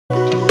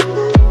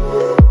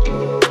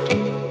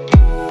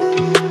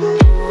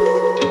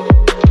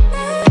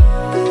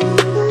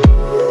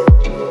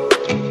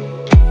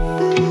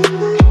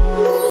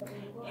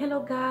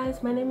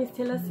My name is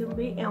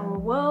Simbi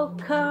and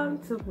welcome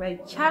to my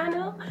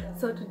channel.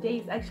 So today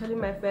is actually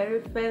my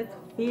very first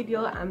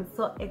video. I'm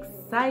so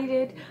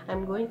excited.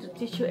 I'm going to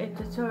teach you a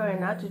tutorial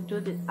on how to do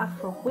this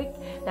afro wig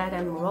that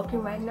I'm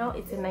rocking right now.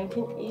 It's a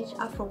 19-inch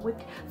afro wig.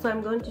 So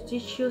I'm going to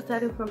teach you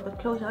starting from the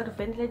closure, how to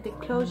ventilate the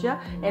closure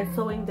and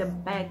sewing the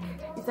back.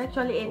 It's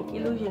actually an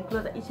illusion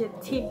closure. It's a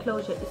T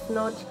closure. It's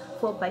not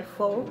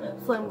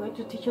 4x4. So I'm going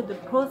to teach you the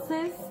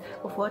process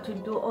of how to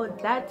do all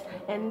that.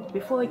 And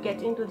before we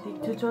get into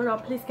the tutorial,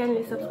 please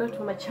kindly subscribe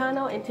to my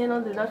channel and turn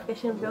on the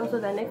notification bell so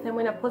that next time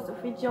when I post a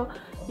video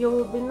you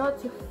will be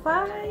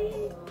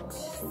notified.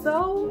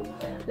 So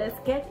let's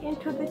get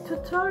into the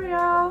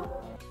tutorial.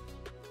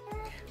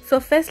 So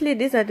firstly,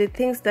 these are the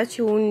things that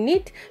you will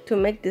need to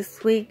make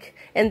this wig,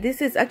 and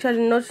this is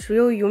actually not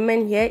real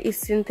human hair, it's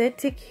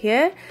synthetic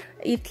hair.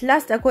 It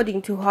lasts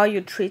according to how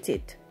you treat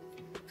it.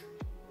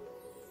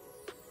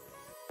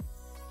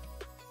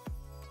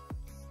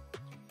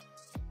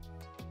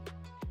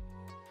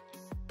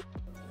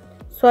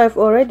 So I've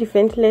already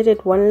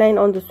ventilated one line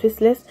on the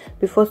Swiss lace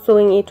before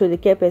sewing it to the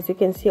cap, as you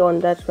can see on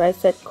that right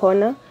side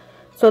corner,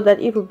 so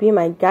that it will be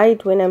my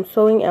guide when I'm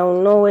sewing. I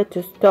will know where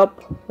to stop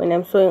when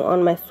I'm sewing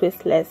on my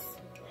Swiss lace.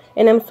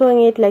 And I'm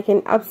sewing it like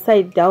an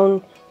upside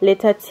down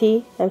letter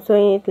T. I'm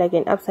sewing it like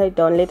an upside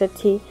down letter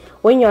T.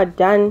 When you're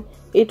done,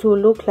 it will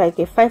look like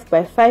a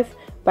 5x5,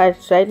 but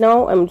right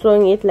now I'm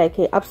sewing it like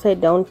a upside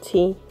down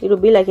T. It will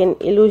be like an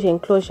illusion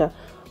closure.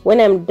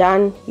 When I'm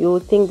done, you will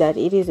think that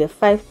it is a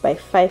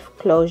 5x5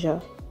 closure.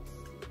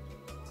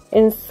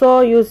 And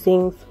sew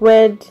using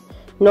thread,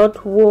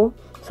 not wool,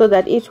 so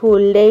that it will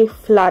lay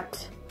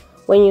flat.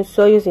 When you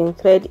sew using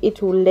thread,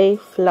 it will lay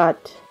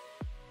flat.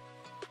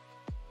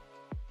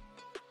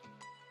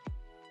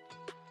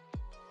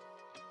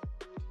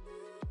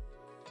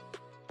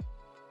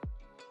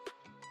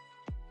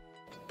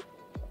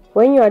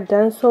 When you are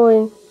done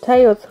sewing,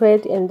 tie your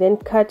thread and then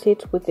cut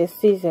it with the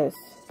scissors.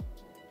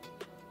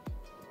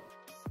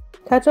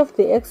 Cut off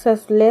the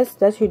excess lace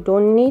that you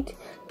don't need.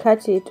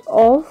 Cut it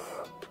off.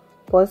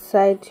 Both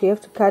sides, you have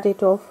to cut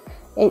it off.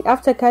 And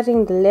after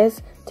cutting the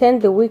lace, turn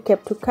the wig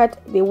cap to cut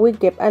the wig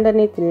cap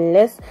underneath the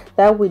lace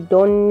that we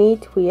don't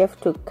need. We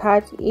have to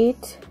cut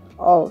it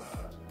off.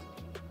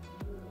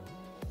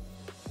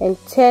 And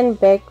turn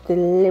back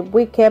the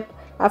wig cap.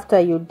 After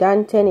you're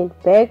done, turn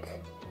it back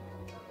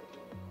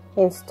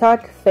and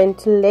start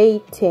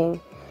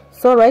ventilating.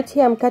 So right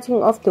here I'm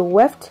cutting off the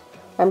weft.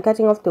 I'm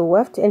cutting off the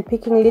weft and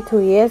picking little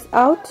hairs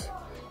out,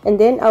 and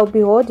then I'll be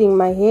holding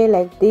my hair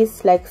like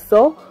this, like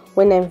so,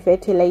 when I'm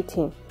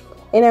ventilating.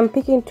 And I'm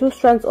picking 2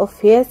 strands of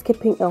hair,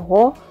 skipping a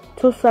hole,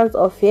 2 strands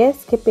of hair,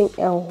 skipping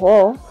a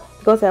hole,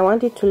 because I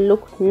want it to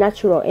look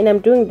natural. And I'm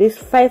doing these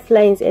 5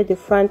 lines at the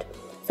front,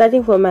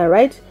 starting from my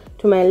right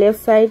to my left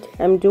side.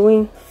 I'm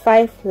doing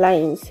 5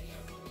 lines,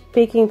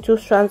 picking 2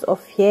 strands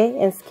of hair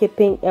and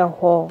skipping a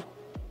hole.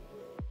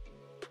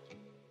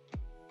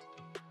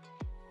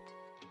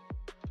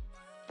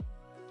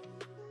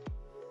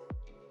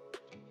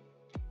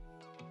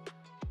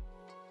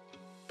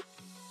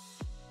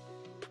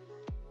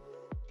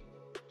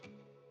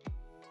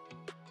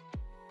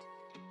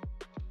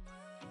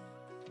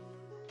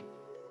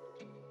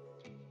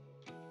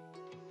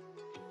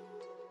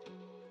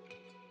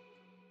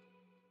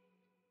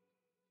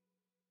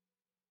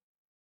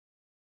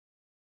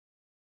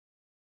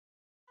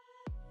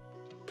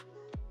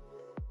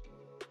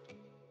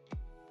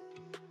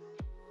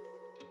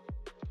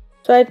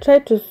 So I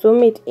tried to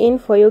zoom it in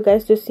for you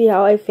guys to see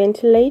how I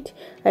ventilate.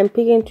 I'm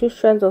picking 2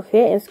 strands of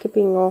hair and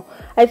skipping all.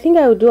 I think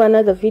I will do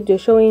another video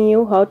showing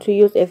you how to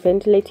use a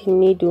ventilating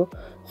needle.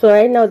 So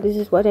right now this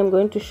is what I'm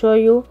going to show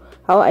you,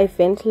 how I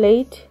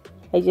ventilate.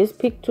 I just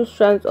pick 2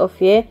 strands of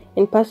hair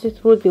and pass it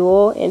through the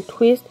hole and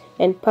twist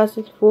and pass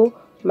it through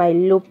my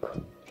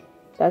loop.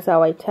 That's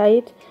how I tie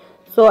it.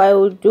 So I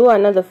will do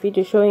another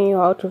video showing you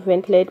how to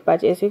ventilate,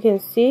 but as you can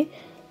see,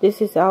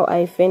 this is how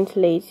I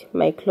ventilate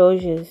my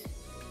closures.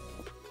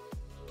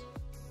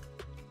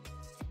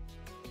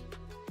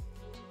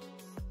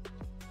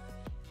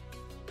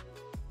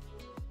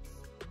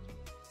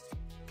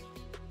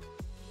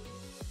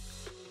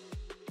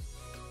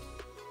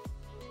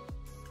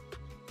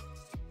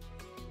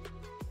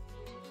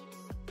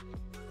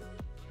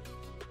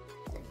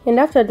 And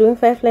after doing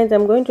 5 lines,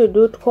 I'm going to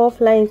do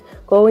 12 lines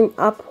going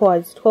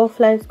upwards, 12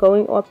 lines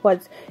going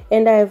upwards,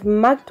 and I have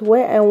marked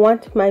where I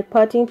want my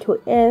parting to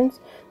end.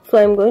 So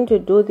I'm going to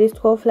do these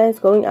 12 lines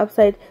going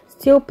upside,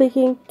 still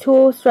picking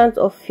 2 strands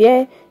of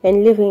hair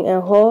and leaving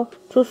a hole,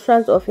 2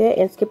 strands of hair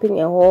and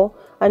skipping a hole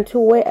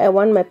until where I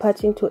want my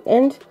parting to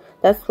end.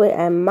 That's where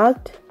I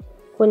marked.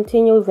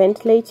 Continue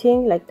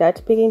ventilating like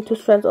that, picking 2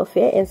 strands of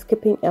hair and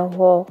skipping a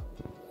hole.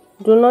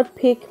 Do not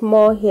pick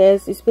more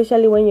hairs,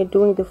 especially when you're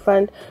doing the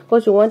front,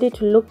 because you want it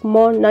to look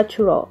more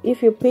natural.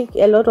 If you pick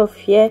a lot of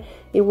hair,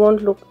 it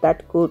won't look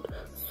that good.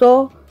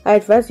 So I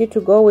advise you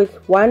to go with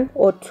 1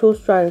 or 2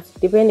 strands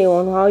depending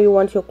on how you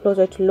want your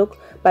closure to look,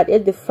 but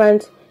at the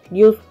front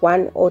use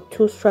 1 or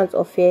 2 strands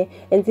of hair,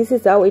 and this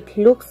is how it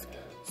looks.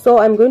 So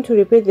I'm going to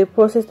repeat the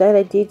process that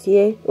I did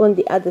here on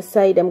the other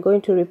side. I'm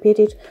going to repeat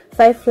it,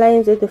 5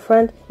 lines at the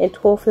front and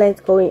 12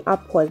 lines going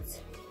upwards.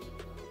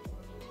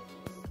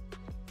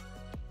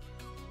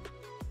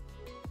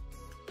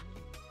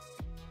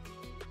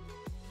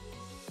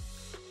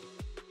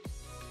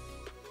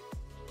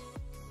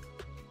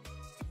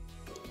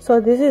 So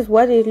this is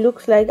what it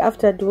looks like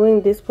after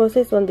doing this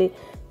process on the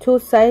 2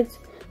 sides.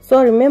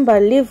 So remember,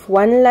 leave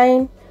 1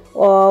 line,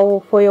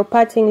 or for your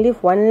parting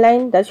leave 1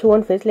 line that you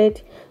won't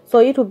ventilate, so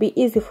it will be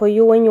easy for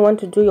you when you want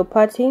to do your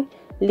parting.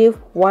 Leave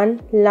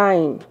 1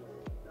 line.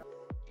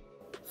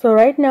 So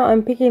right now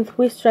I'm picking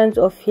 3 strands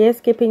of hair,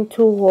 skipping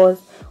 2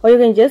 hairs, or you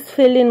can just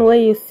fill in where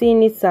you see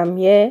need some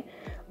hair.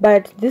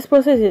 But this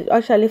process is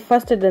actually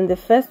faster than the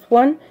first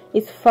one.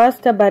 It's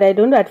faster, but I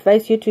don't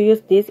advise you to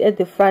use this at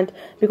the front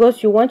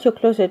because you want your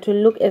closure to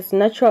look as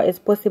natural as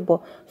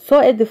possible. So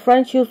at the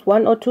front use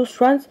 1 or 2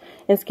 strands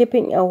and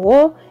skipping a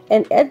hair,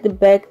 and at the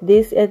back,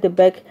 at the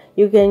back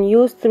you can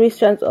use 3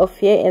 strands of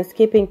hair and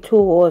skipping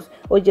 2 hairs,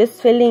 or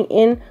just filling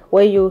in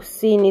where you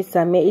see need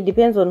some hair. It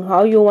depends on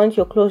how you want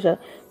your closure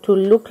to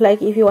look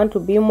like. If you want to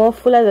be more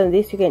fuller than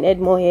this, you can add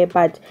more hair,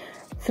 but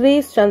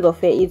 3 strands of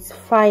hair is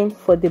fine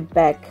for the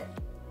back.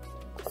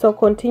 So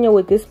continue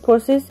with this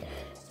process,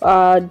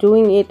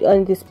 doing it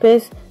on the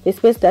space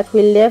that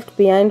we left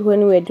behind when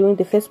we were doing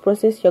the first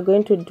process. You're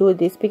going to do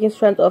this, picking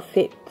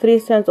 3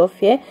 strands of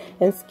hair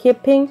and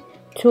skipping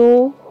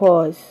 2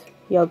 hairs.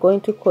 You're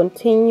going to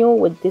continue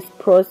with this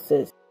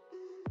process.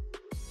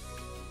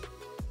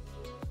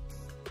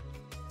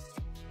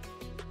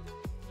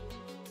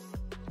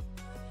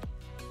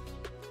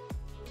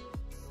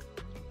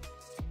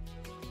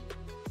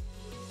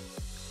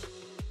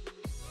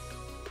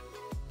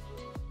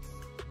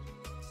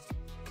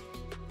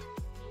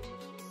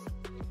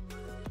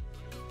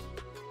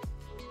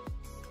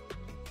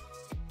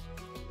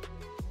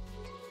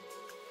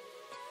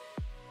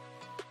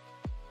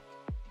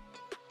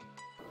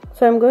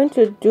 So I'm going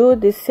to do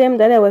the same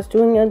that I was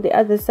doing on the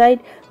other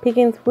side,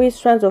 picking 3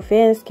 strands of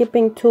hair and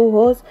skipping 2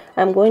 hairs.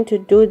 I'm going to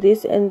do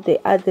this on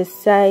the other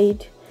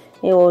side,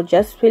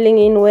 just filling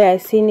in where I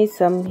see need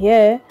some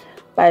hair,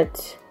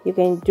 but you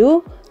can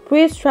do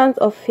 3 strands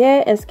of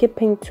hair and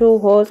skipping 2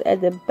 hairs at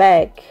the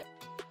back.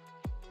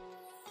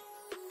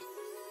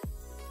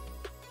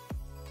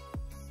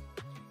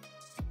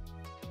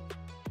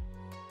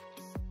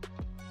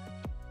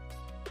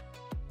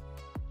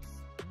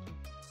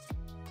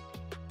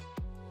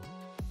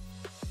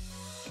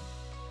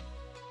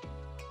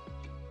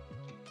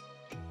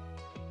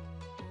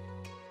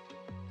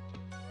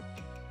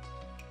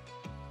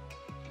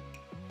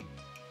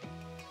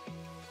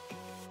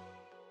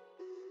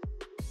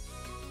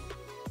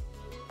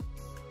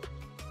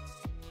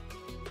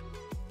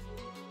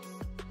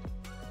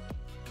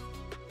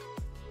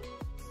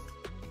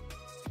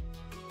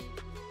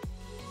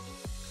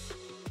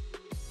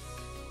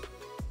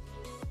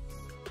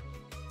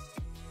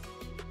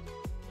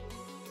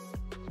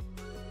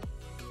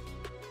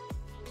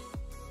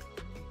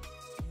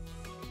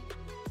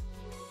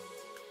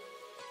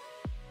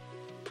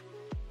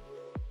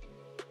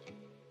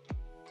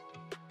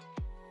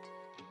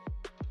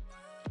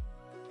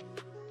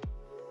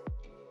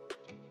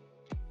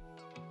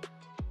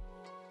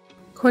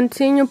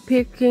 Continue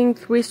picking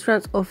 3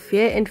 strands of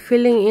hair and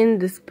filling in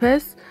the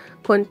space.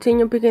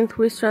 Continue picking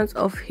 3 strands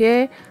of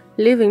hair,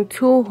 leaving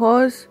 2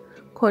 hairs.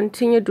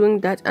 Continue doing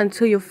that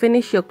until you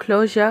finish your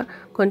closure.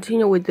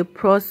 Continue with the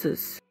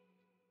process.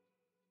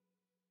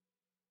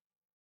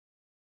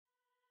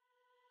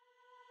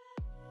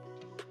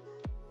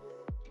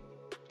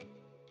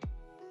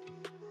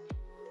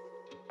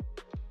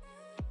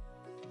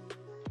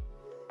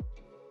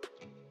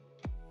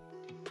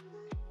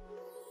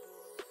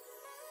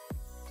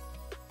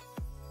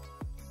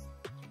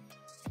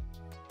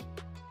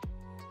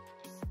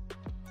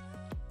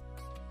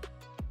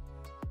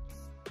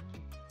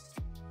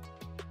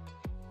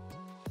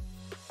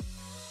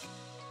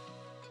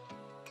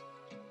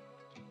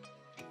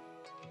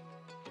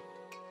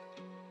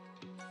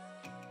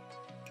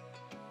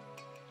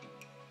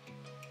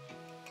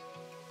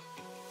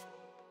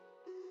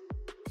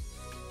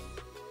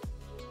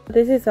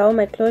 This is how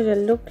my closure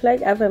looked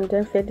like after I'm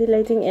done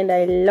ventilating, and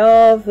I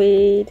love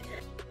it.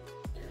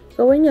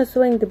 So when you're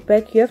sewing the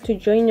back, you have to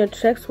join your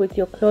tracks with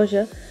your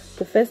closure.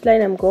 The first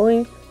line, I'm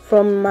going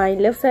from my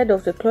left side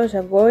of the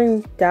closure,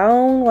 going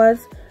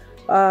downwards,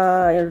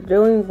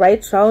 doing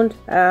right round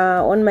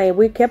on my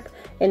wig cap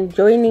and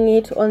joining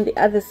it on the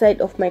other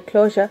side of my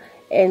closure,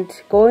 and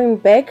going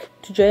back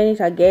to join it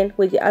again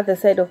with the other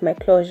side of my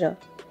closure.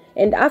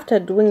 And after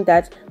doing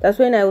that, that's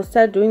when I will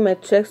start doing my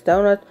tracks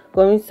downwards,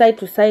 going side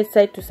to side,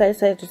 side to side,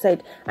 side to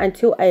side,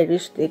 until I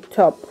reach the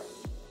top.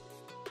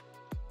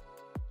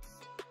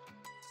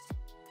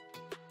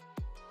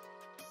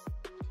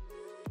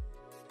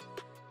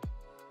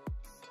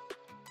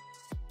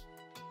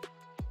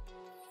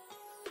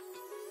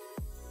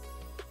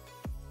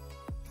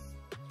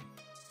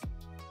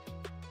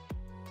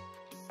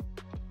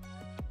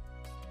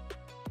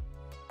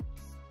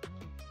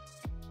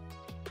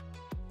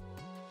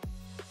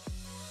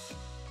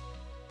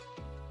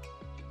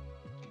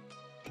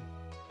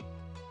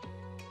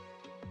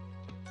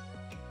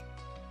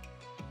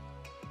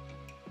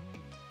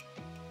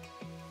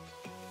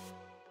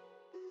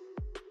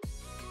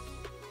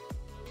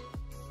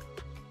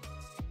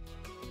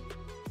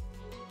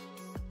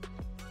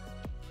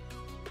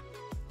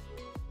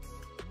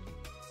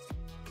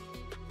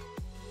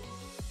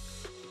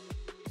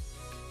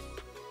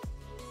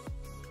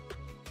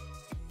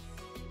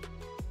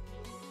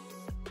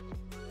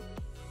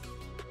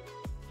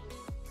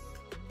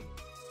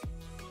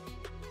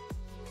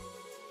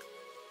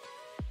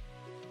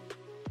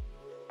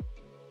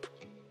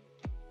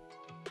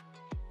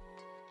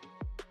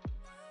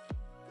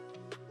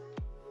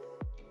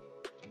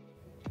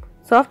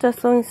 So after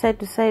sewing side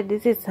to side,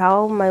 this is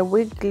how my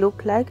wig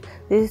look like.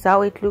 This is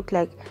how it look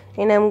like.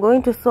 And I'm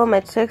going to sew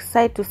my thread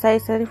side to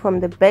side, starting from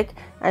the back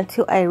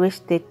until I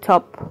reach the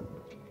top.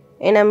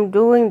 And I'm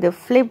doing the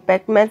flip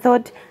back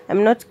method.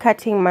 I'm not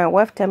cutting my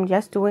weft, I'm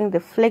just doing the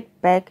flip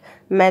back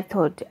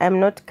method. I'm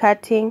not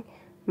cutting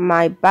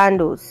my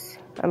bundles.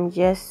 I'm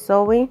just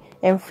sewing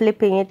and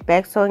flipping it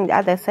back, sewing the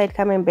other side,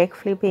 coming back,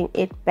 flipping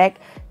it back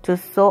to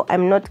sew.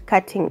 I'm not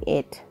cutting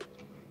it.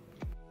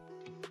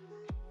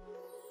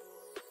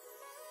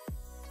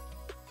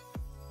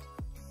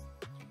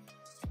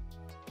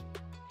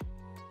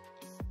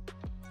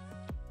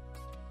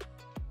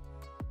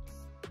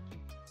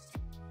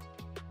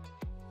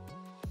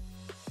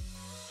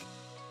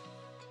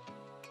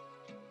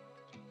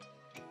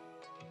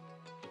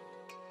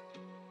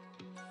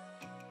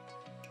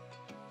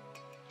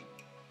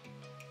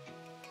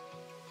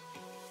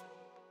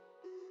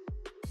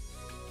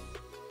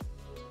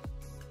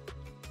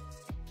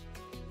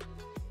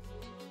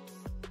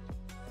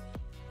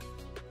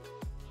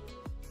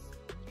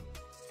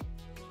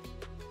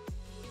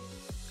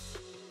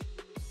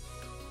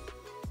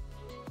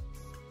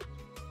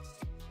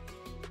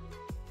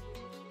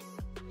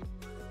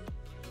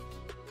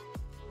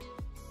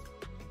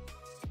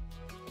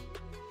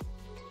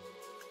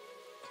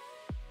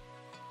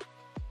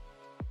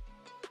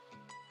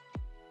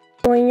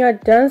 When you're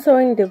done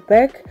sewing the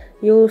back,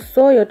 you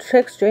sew your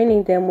tracks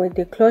joining them with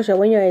the closure.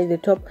 When you're at the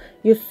top,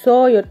 you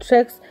sew your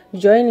tracks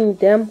joining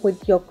them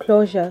with your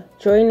closure,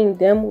 joining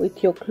them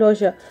with your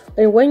closure.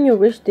 And when you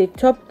reach the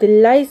top,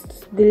 the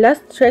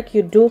last track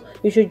you do,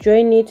 you should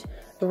join it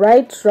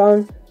right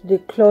round the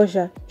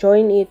closure.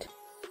 Join it.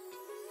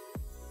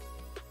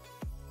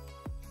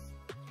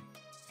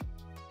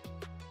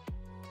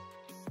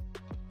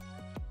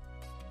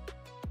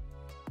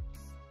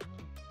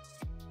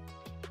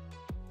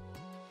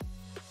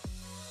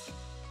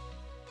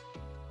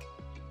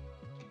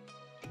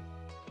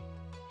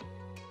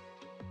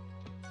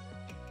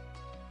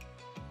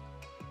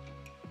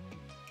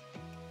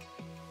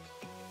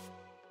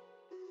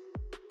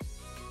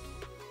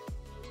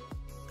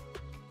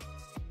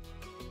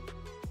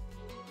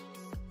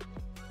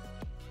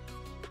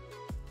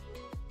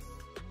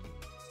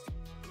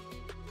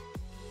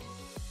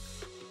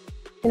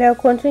 And I'll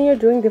continue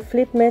doing the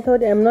flip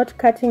method. I'm not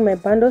cutting my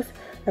bundles.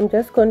 I'm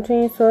just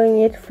continuing sewing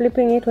it,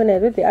 flipping it. When I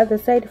do the other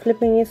side,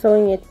 flipping it,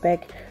 sewing it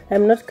back.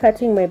 I'm not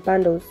cutting my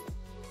bundles.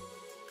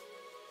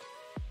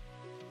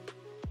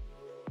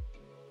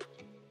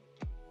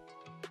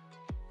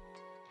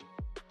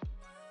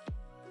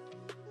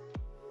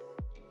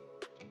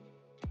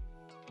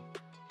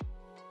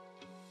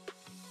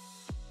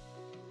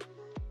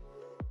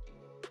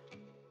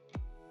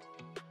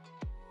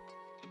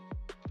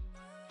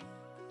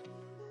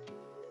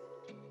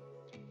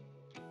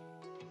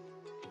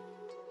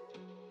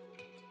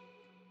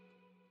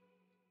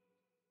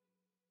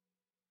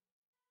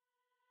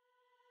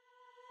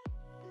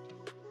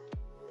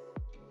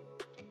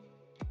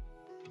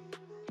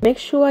 Make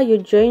sure you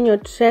join your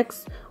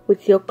tracks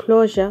with your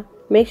closure.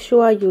 Make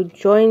sure you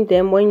join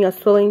them when you're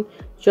sewing.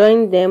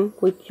 Join them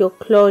with your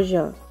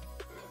closure.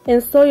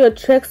 And sew your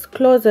tracks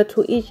closer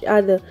to each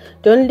other.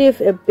 Don't leave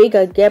a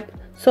bigger gap.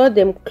 Sew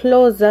them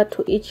closer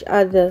to each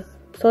other.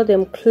 Sew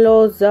them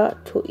closer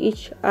to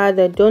each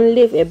other. Don't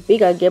leave a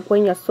bigger gap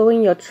when you're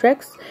sewing your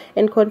tracks.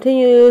 And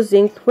continue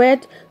using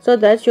thread so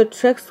that your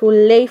tracks will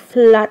lay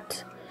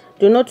flat.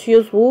 Do not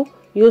use wool.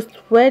 Use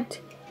thread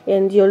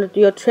and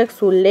your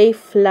tracks will lay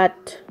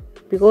flat,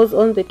 because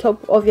on the top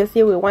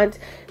obviously we want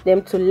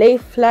them to lay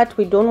flat.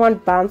 We don't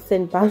want bumps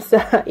and bumps.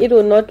 It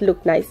will not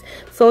look nice.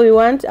 So we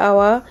want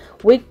our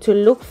wig to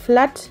look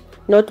flat,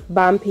 not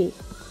bumpy.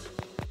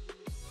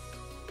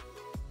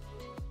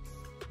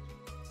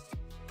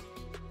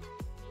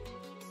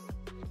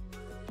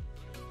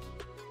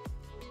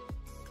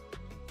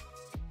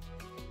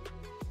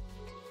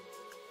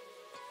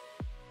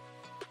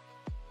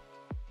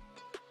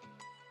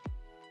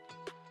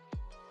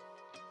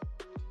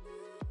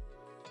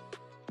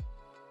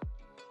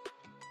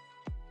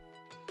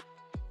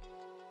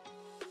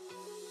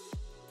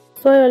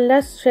 Sew your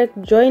last track,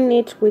 join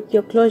it with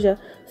your closure.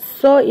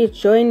 Sew it,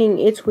 joining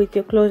it with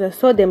your closure.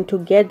 Sew them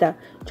together,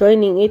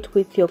 joining it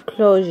with your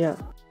closure.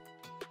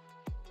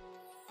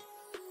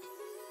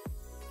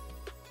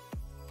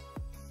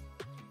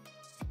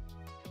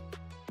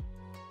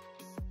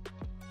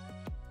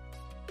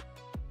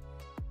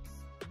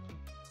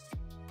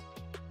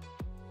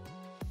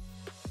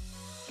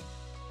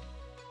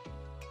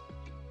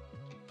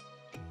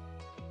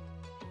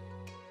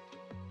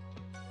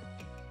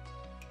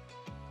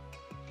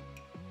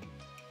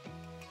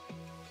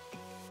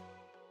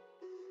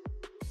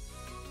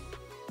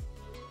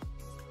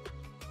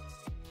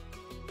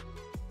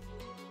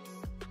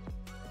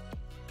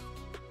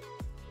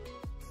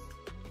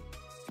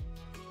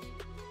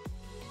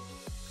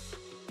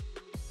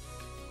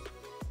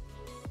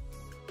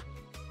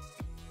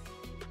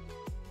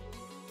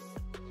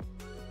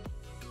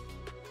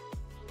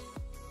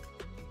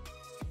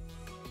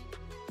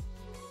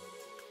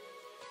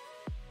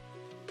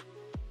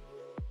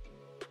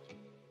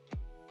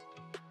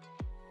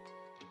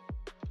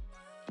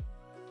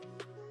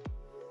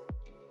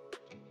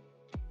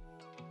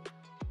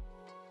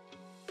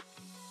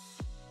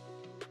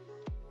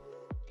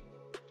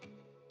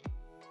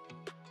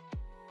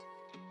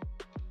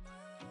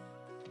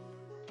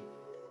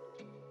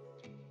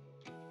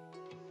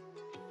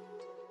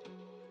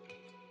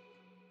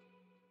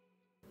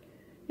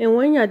 And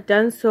when you're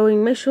done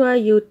sewing, make sure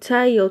you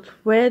tie your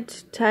thread,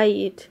 tie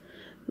it,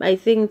 I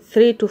think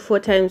 3 to 4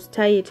 times,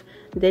 tie it,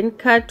 then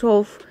cut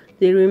off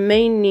the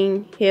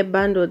remaining hair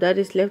bundle that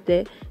is left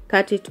there,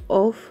 cut it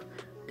off.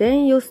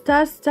 Then you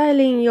start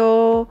styling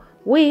your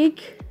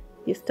wig.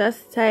 You start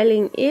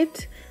styling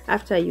it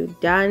after you're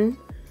done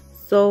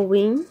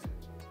sewing.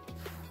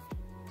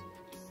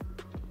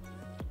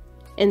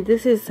 And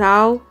this is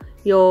how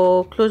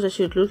your clothes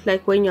should look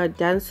like when you're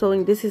done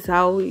sewing. This is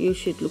how you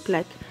should look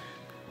like.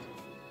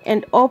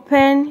 And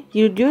open,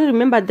 you do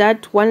remember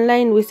that one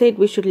line we said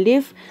we should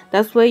leave?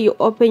 That's where you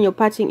open your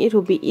parting. It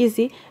will be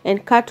easy.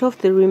 And cut off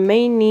the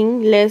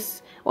remaining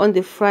lace on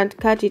the front.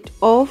 Cut it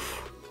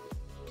off.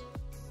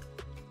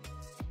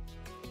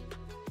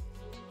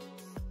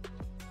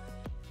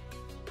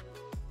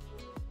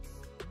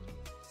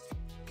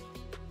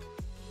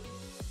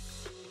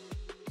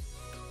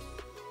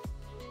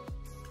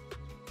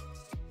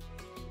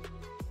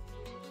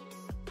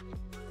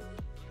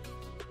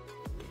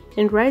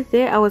 And right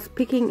there I was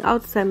picking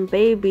out some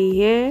baby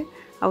hair.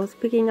 I was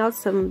picking out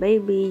some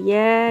baby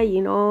hair,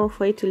 you know,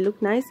 for it to look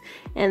nice.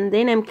 And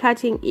then I'm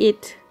cutting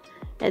it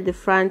at the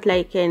front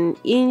like an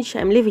inch.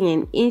 I'm leaving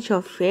an inch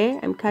of hair.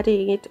 I'm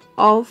cutting it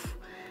off.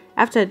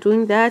 After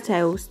doing that,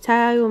 I will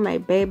style my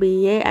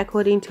baby hair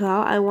according to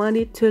how I want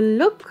it to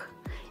look.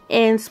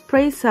 And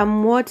spray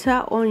some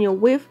water on your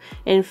wave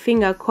and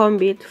finger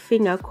comb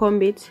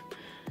it,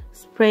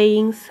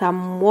 spraying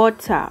some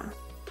water.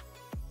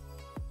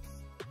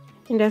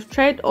 And I've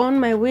tried on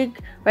my wig.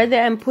 Right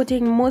there I'm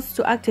putting mousse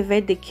to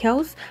activate the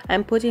curls.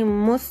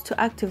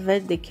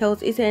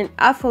 It's an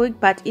afro wig,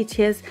 but it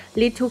has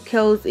little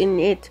curls in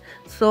it,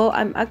 so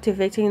I'm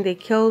activating the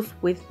curls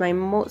with my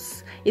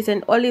mousse. It's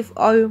an olive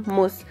oil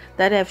mousse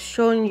that I've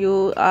shown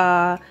you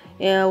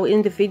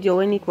in the video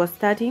when it was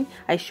starting.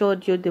 I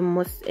showed you the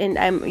mousse, and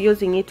I'm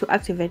using it to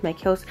activate my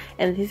curls.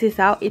 And this is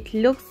how it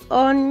looks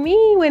on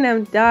me when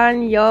I'm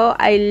done, yo.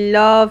 I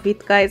love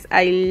it, guys.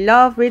 I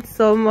love it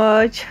so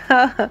much.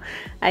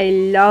 I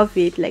love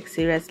it, like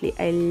seriously.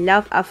 I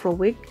love afro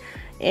wig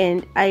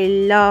and I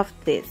love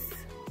this.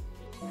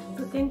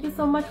 So thank you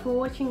so much for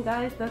watching,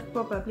 guys. That's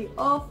probably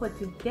all for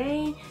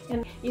today.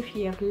 And if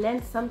you have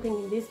learned something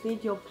in this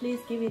video, please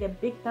give it a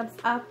big thumbs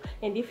up.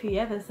 And if you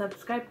haven't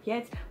subscribed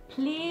yet,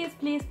 please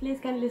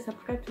kindly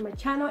subscribe to my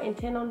channel and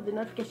turn on the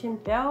notification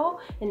bell.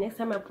 And next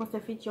time I post a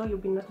video, you'll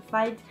be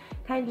notified.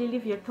 Kindly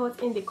leave your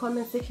thoughts in the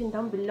comment section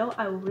down below.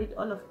 I will read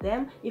all of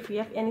them. If you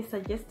have any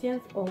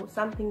suggestions or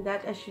something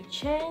that I should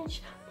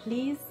change,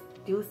 please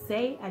do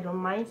say. I don't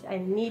mind. I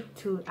need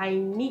to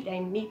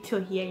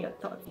hear your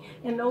thoughts.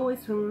 And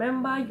always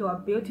remember, you are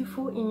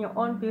beautiful in your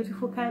own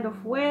beautiful kind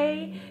of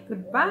way.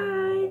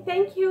 Goodbye.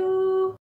 Thank you.